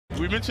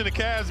We mentioned the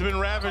Cavs have been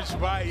ravaged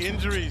by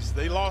injuries.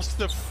 They lost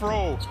the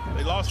Fro.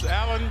 They lost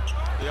Allen.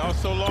 They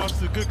also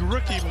lost the good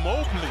rookie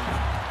Mobley.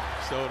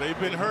 So they've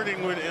been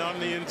hurting on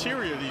the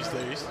interior these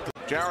days.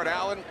 Jarrett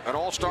Allen, an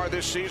all-star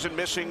this season,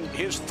 missing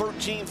his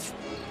 13th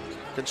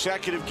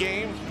consecutive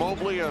game.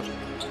 Mobley, a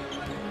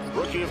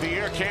Rookie of the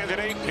Year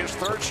candidate, his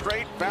third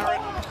straight. Barrett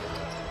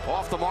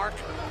off the mark.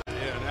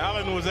 Yeah, and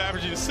Allen was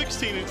averaging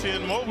 16 and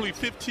 10, Mobley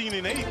 15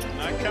 and 8,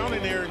 not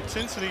counting their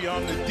intensity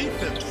on the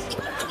defense.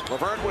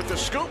 LeVert with the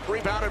scoop,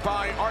 rebounded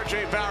by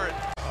R.J. Barrett.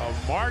 A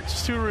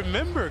March to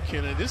remember,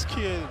 Kenny. This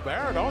kid,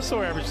 Barrett,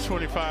 also averaged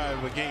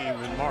 25 a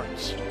game in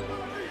March.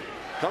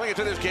 Coming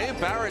into this game,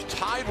 Barrett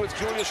tied with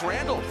Julius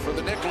Randle for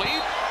the Knicks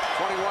lead.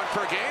 21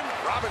 per game.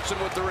 Robinson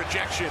with the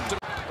rejection.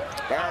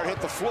 Barrett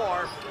hit the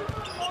floor.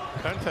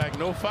 Contact,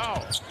 no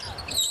foul.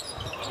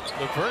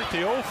 LeVert,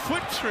 the old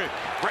foot trick.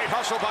 Great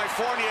hustle by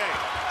Fournier.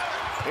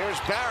 Here's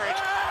Barrett.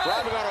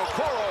 Driving on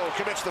Okoro,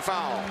 commits the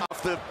foul.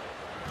 Off the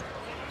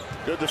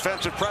good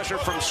defensive pressure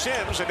from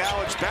Sims, and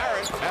now it's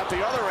Barrett at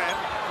the other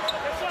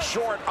end.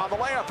 Short on the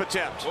layup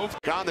attempt.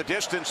 Gone the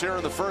distance here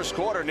in the first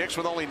quarter. Knicks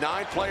with only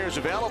 9 players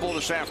available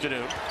this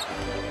afternoon.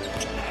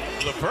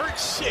 LeVert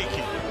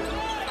shaking.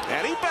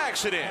 And he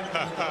backs it in.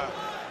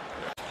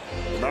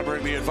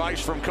 Remembering the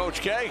advice from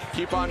Coach K,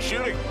 keep on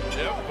shooting.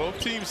 Yep, both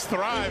teams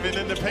thriving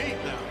in the paint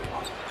now.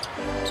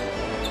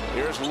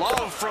 Here's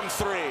Love from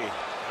 3.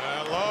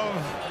 Love,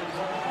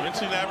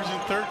 mentioned averaging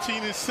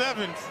 13 and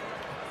 7.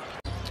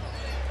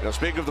 Now,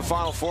 speaking of the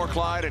Final Four,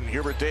 Clyde, and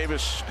Hubert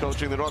Davis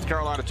coaching the North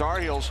Carolina Tar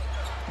Heels,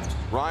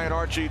 Ryan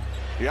Archie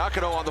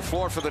Diacono on the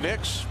floor for the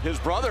Knicks. His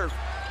brother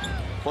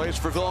plays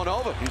for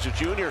Villanova. He's a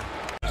junior.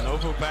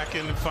 Nova back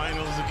in the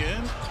finals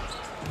again.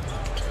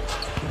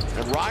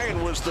 And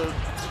Ryan was the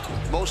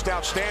most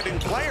outstanding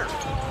player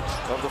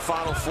of the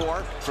Final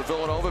Four for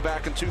Villanova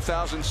back in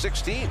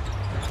 2016.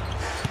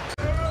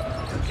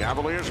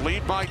 Cavaliers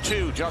lead by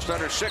 2, just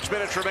under 6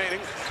 minutes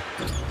remaining.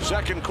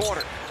 Second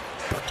quarter.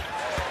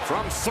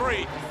 From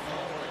 3,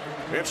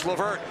 it's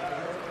LeVert.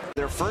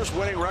 Their first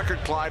winning record,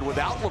 Clyde,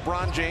 without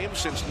LeBron James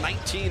since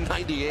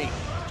 1998.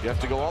 You have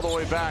to go all the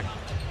way back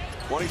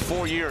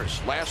 24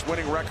 years. Last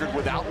winning record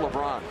without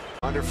LeBron.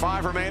 Under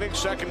 5 remaining,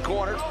 second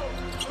quarter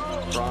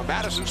from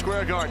Madison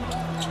Square Garden.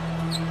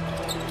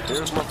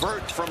 Here's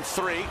LeVert from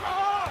 3.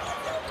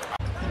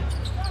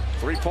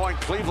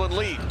 3-point Cleveland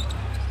lead.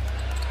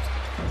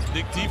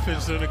 Nick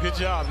defense doing a good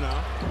job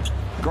now.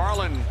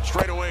 Garland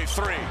straightaway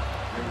 3.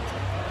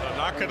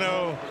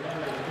 Nakano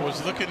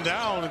was looking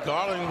down.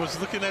 Garland was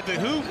looking at the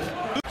hoop.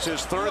 It's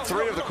his third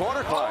 3 of the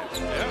quarter, Clyde.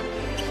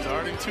 Yeah,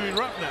 starting to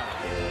erupt now.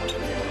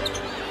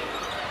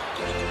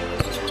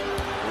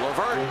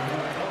 LeVert.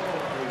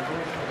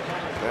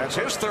 That's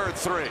his third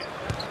 3.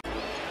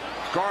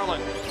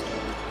 Garland.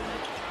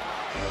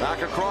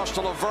 Back across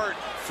to LeVert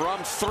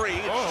from 3.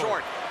 It's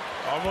short.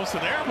 Almost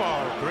an air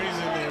ball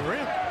grazing the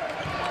rim.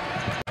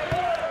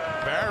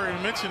 Barry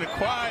mentioned a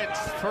quiet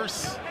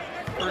first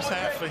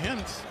half for him.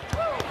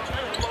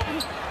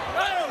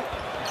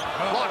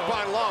 Blocked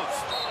by Love.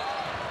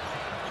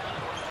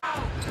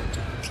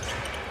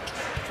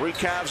 3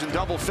 Cavs in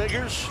double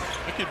figures.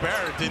 Look at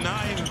Barrett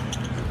denying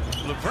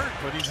LeVert,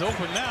 but he's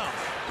open now.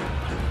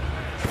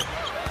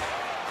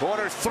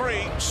 Quarter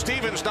 3,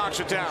 Stevens knocks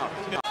it down.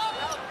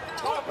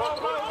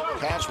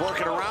 Cavs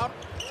working around.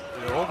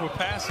 They're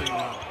overpassing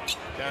now.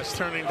 Guys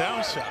turning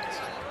down shots.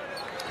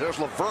 There's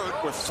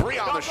LeVert with 3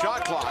 on the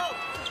shot clock.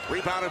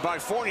 Rebounded by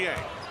Fournier.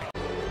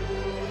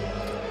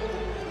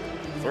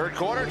 Third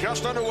quarter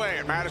just underway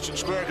at Madison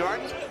Square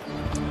Garden.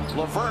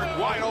 LeVert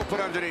wide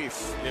open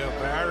underneath. Yeah,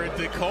 Barrett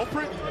the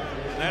culprit.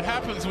 And that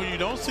happens when you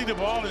don't see the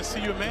ball and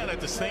see your man at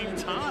the same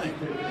time.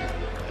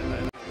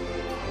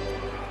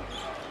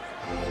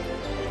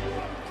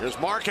 Here's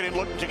Markkanen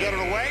looking to get it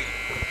away.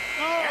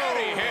 And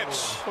he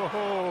hits.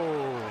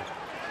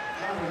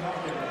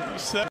 He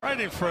set right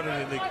in front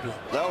of the Knicks.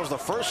 That was the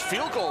first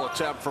field goal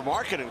attempt for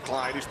Markkanen,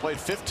 Clyde. He's played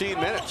 15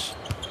 minutes.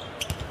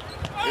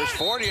 Here's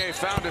Fournier,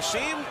 found a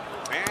seam,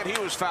 and he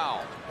was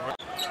fouled.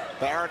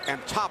 Barrett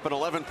and Toppin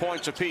 11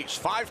 points apiece.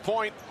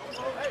 5-point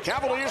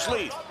Cavaliers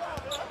lead.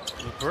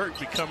 LeVert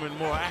becoming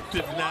more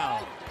active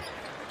now.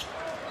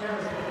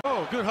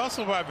 Oh, good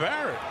hustle by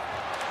Barrett.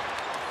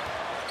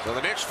 So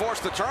the Knicks force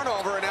the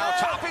turnover, and now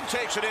Toppin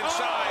takes it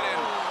inside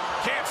and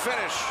can't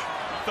finish.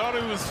 Thought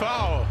it was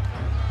foul.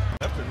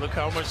 Look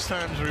how much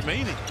time's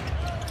remaining.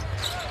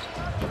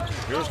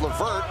 Here's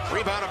LeVert,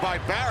 rebounded by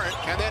Barrett,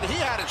 and then he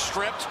had it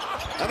stripped,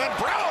 and then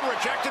Brown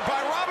rejected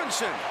by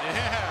Robinson.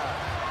 Yeah.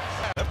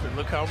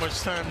 Look how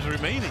much time's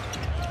remaining.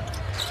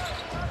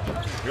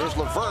 Here's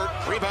LeVert,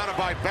 rebounded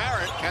by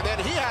Barrett, and then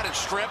he had it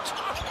stripped,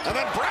 and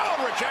then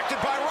Brown rejected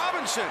by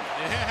Robinson.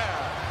 Yeah.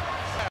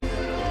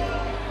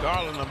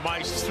 Garland, the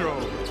maestro.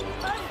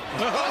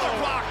 Another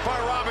block by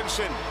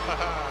Robinson.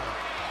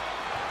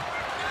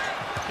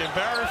 Can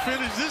Barrett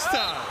finish this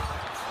time?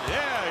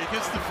 Yeah, he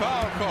gets the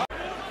foul call.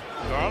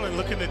 Garland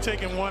looking to take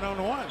him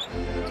one-on-one.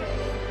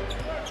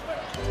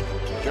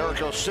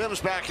 Jericho Sims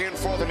back in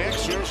for the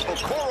Knicks. Here's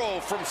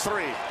Okoro from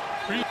 3.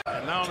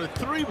 And now the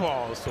 3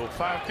 balls, so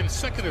 5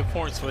 consecutive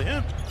points for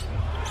him.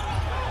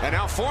 And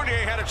now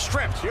Fournier had it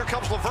stripped. Here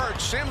comes LeVert.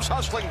 Sims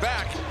hustling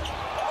back.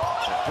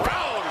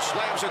 Brown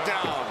slams it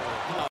down.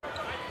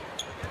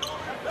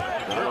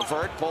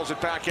 LeVert pulls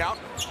it back out.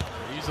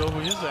 He's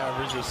over his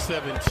average of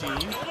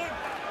 17.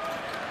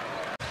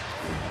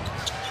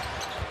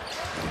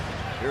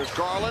 Here's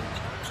Garland.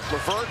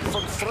 LeVert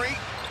from 3.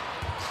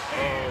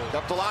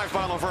 Kept alive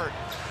by LeVert.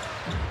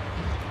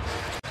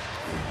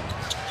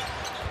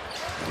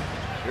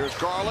 Here's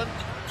Garland.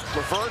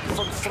 LeVert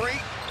from 3.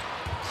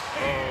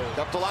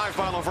 Kept alive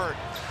by LeVert.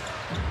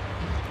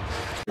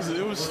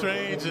 It was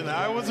strange, and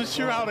I wasn't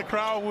sure how the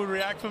crowd would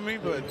react for me,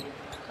 but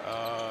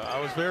I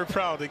was very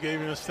proud. They gave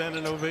me a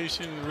standing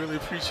ovation. Really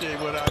appreciate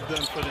what I've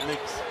done for the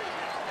Knicks.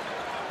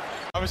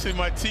 Obviously,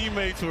 my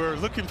teammates were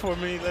looking for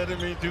me, letting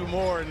me do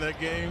more in that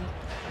game,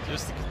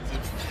 just to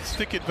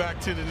stick it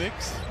back to the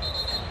Knicks.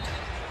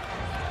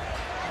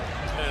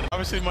 And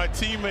obviously, my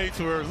teammates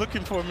were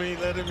looking for me,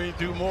 letting me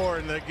do more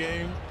in that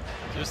game,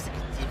 just to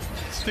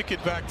stick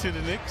it back to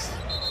the Knicks.